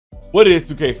What is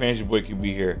 2K fans? Your boy QB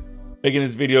here, making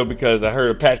this video because I heard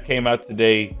a patch came out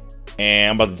today,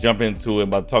 and I'm about to jump into it. I'm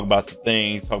about to talk about some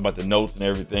things, talk about the notes and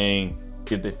everything,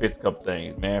 see if they fix a couple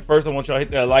things. Man, first I want y'all to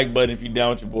hit that like button if you're down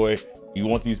with your boy. You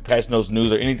want these patch notes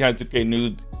news or any kind of 2K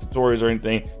news tutorials or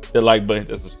anything, hit the like button, hit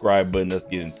the subscribe button. Let's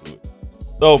get into it.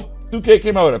 So 2K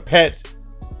came out with a patch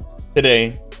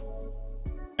today.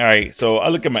 All right, so I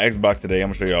look at my Xbox today.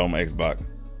 I'm gonna show y'all my Xbox.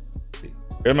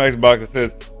 Here's my Xbox. It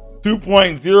says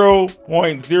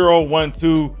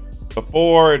 2.0.012.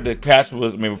 Before the patch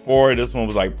was, before this one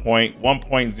was like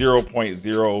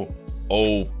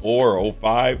 1.0.0.004 or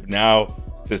 05. Now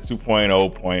it says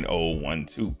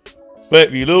 2.0.012. But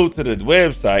if you look to the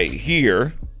website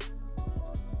here,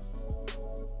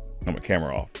 I'm a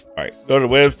camera off. All right, go to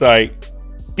the website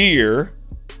here.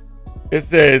 It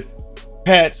says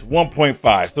patch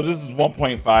 1.5. So this is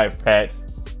 1.5 patch.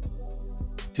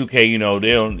 2K, you know,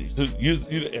 they don't. I feel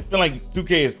like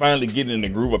 2K is finally getting in the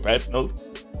groove of patch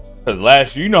notes. Because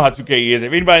last year, you know how 2K is.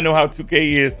 If anybody know how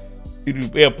 2K is,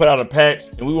 they'll put out a patch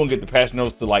and we won't get the patch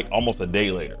notes to like almost a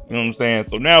day later. You know what I'm saying?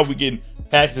 So now we getting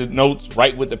patch notes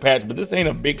right with the patch, but this ain't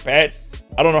a big patch.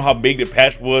 I don't know how big the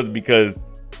patch was because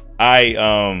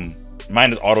mine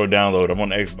is auto download. I'm on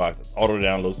the Xbox. It's auto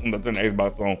download. Soon as I turn the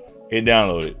Xbox on, it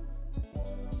downloaded.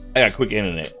 I got quick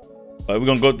internet. But we're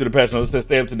gonna go through the patch notes. It says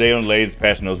stay up to date on the latest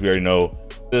patch notes. We already know.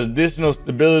 The additional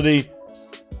stability,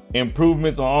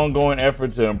 improvements on ongoing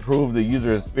effort to improve the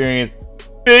user experience,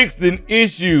 fixed an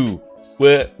issue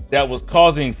that was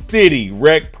causing City,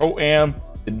 Rec, Pro-Am,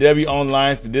 the W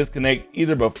Online to disconnect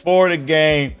either before the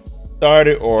game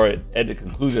started or at the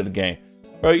conclusion of the game.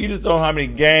 Bro, you just don't know how many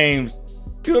games.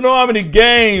 You don't know how many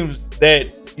games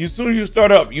that as soon as you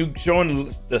start up, you showing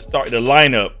the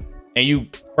lineup and you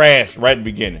crash right at the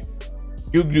beginning.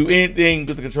 You can do anything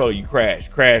with the controller, you crash.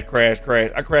 I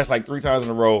crashed like 3 times in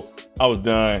a row. I was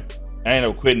done. I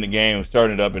ended up quitting the game,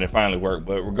 starting it up, and it finally worked.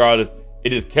 But regardless,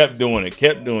 it just kept doing it.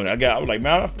 I was like,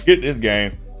 man, I forget this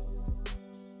game.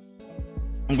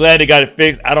 I'm glad they got it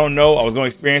fixed. I don't know. I was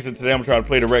going to experience it today. I'm trying to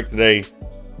play the Rec today.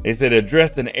 They said it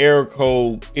addressed an error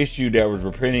code issue that was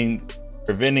preventing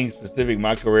specific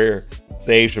my career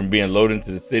saves from being loaded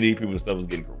into the city. People's stuff was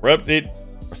getting corrupted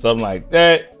or something like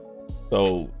that.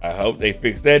 So I hope they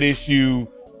fix that issue.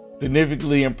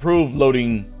 Significantly improved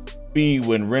loading speed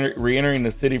when re-entering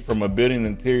the city from a building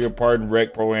interior part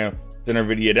Rec Pro-Am center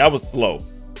video. That was slow.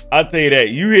 I'll tell you that.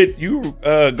 You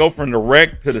go from the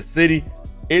Rec to the city.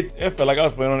 It felt like I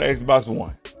was playing on the Xbox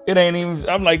One. It ain't even.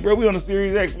 I'm like, bro, we on the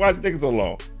Series X. Why is it taking so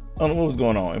long? I don't know what was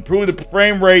going on. Improve the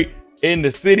frame rate in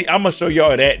the city. I'm gonna show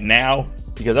y'all that now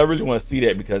because I really want to see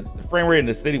that because the frame rate in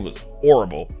the city was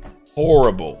horrible. All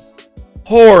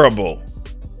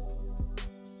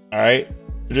right,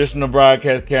 traditional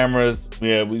broadcast cameras.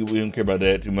 Yeah, we don't care about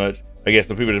that too much. I guess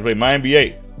some people that play my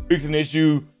NBA fixed an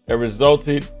issue that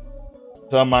resulted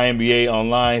some my NBA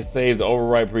online saves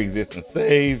overwrite pre-existing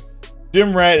saves.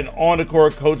 Gym rat and on the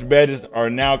court coach badges are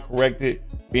now corrected,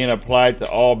 being applied to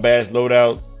all badge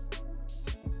loadouts.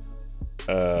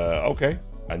 Okay,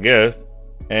 I guess.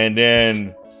 And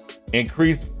then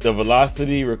increase the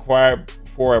velocity required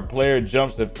before a player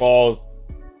jumps and falls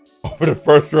over the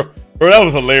first row. Bro, that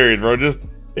was hilarious, bro. Just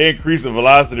increase the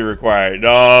velocity required.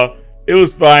 No, it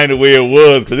was fine the way it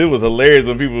was because it was hilarious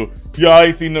when people, y'all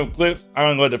ain't seen them clips.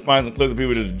 I'm going to have to find some clips of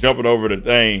people just jumping over the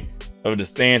thing of the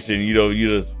stanchion. You know, you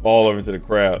just fall over into the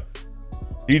crowd.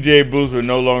 DJ booths were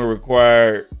no longer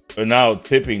required, or now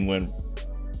tipping when,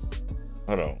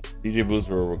 hold on. DJ booths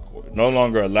were no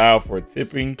longer allowed for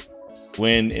tipping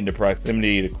when in the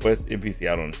proximity of the Quest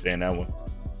NPC. I don't understand that one.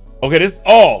 Okay, this is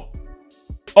all.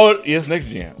 Oh, yes, next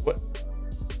gen. What?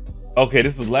 Okay,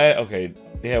 this is last. Okay,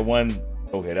 they had one.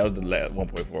 Okay, that was the last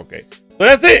 1.4. Okay, so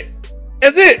that's it.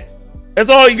 That's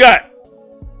all you got.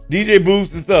 DJ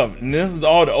boosts and stuff. And this is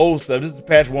all the old stuff. This is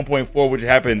patch 1.4, which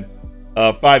happened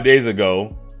 5 days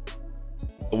ago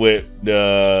with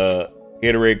the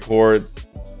Gatorade cords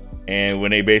and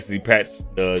when they basically patched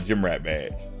the Gym Rat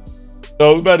badge.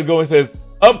 So we're about to go. It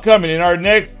says upcoming in our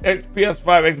next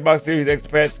PS5 Xbox Series X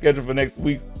patch scheduled for next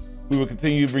week. We will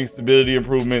continue to bring stability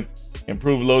improvements,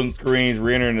 improve loading screens,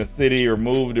 re-entering the city,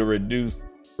 reduce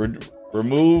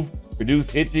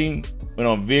hitching when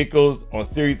on vehicles, on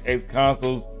Series X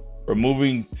consoles,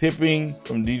 removing tipping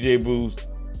from DJ booths.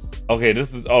 Okay,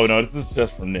 this is, oh no, this is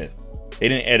just from this. They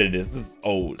didn't edit this. This is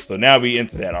old. So now we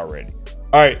into that already.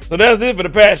 All right, so that's it for the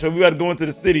patch. So we got to go into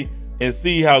the city and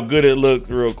see how good it looks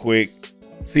real quick.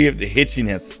 See if the hitching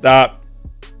has stopped.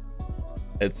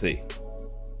 Let's see.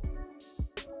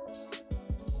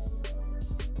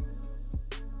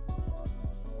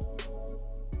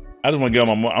 I just want to get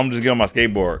on my. I'm just getting on my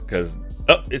skateboard because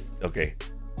Oh, it's okay.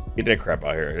 Get that crap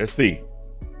out here. Let's see.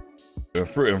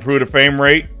 Improve the frame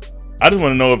rate. I just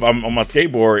want to know if I'm on my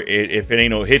skateboard, if it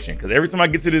ain't no hitching. Because every time I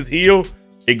get to this hill,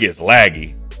 it gets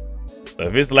laggy. So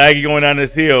if it's laggy going down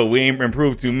this hill, we ain't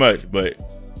improved too much. But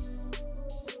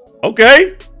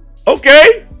okay.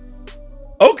 Okay.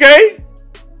 Okay.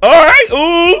 All right.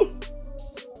 Ooh.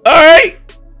 All right.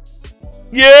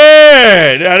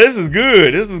 Yeah. Now this is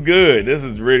good. This is good. This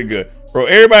is really good. Bro,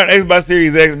 everybody on Xbox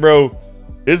Series X, bro,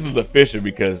 this is official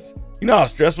because you know how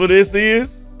stressful this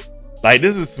is? Like,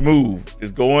 this is smooth.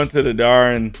 Just going to the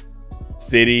darn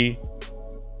city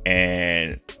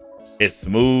and it's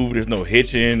smooth. There's no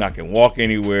hitching. I can walk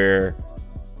anywhere.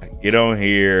 I can get on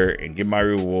here and get my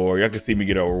reward. Y'all can see me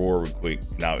get a reward real quick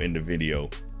now in the video.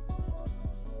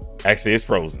 Actually, it's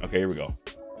frozen. Okay, here we go.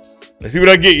 Let's see what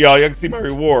I get, y'all. Y'all can see my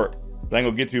reward. I ain't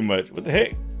gonna get too much. What the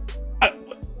heck?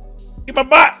 Get my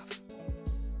box.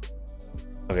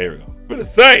 Okay, here we go. What did it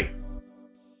say?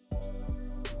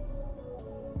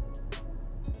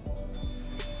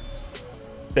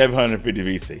 $750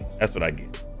 VC. That's what I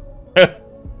get.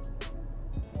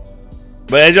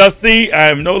 But as y'all see, I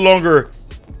am no longer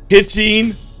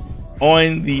hitching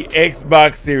on the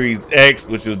Xbox Series X,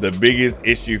 which was the biggest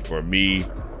issue for me.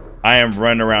 I am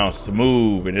running around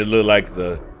smooth, and it looked like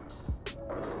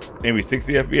maybe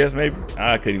 60 FPS, maybe.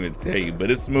 I couldn't even tell you, but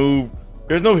it's smooth.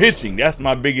 There's no hitching. That's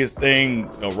my biggest thing.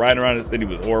 You know, riding around the city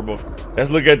was horrible. Let's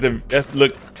look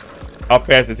how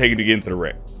fast it's taking to get into the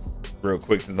wreck. Real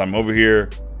quick, since I'm over here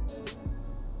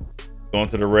going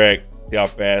to the wreck, see how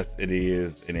fast it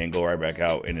is, and then go right back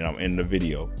out, and then I'm in the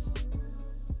video.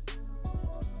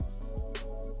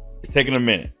 It's taking a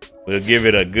minute. We'll give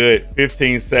it a good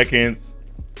 15 seconds.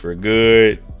 We're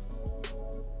good.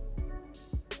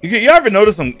 Y'all ever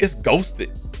notice it's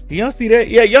ghosted? Can y'all see that?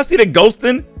 Yeah, y'all see the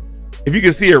ghosting? If you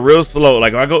can see it real slow,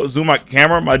 like when I go zoom my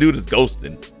camera, my dude is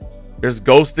ghosting. There's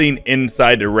ghosting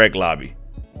inside the wreck lobby.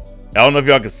 I don't know if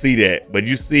y'all can see that, but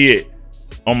you see it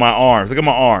on my arms. Look at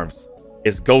my arms.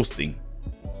 It's ghosting.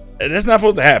 And that's not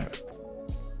supposed to happen.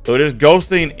 So there's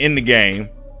ghosting in the game.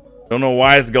 Don't know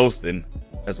why it's ghosting.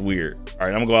 That's weird. All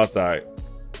right, I'm gonna go outside.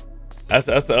 That's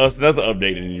another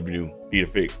update that need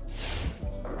to fix.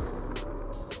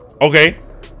 Okay,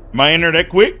 am I in there that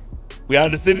quick? We out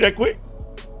of the city that quick?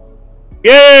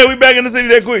 Yeah, we back in the city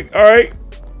that quick. All right,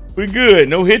 we good.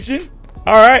 No hitching.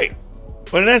 All right,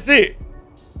 well that's it.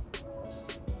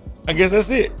 I guess that's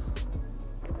it.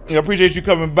 I appreciate you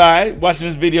coming by, watching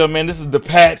this video, man. This is the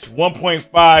patch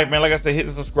 1.5, man. Like I said, hit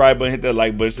the subscribe button, hit that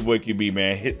like button. It's your boy QB,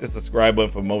 man. Hit the subscribe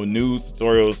button for more news,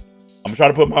 tutorials. I'm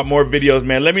trying to put out more videos,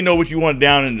 man. Let me know what you want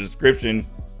down in the description.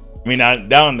 I mean,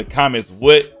 down in the comments,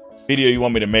 what video you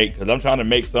want me to make, because I'm trying to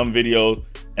make some videos,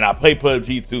 and I play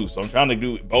PUBG too, so I'm trying to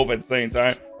do both at the same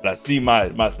time. But I see my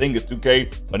thing is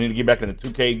 2K, so I need to get back in the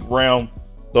 2K realm.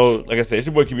 So, like I said, it's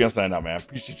your boy QB. I'm signing out, man. I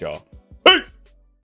appreciate y'all. Peace.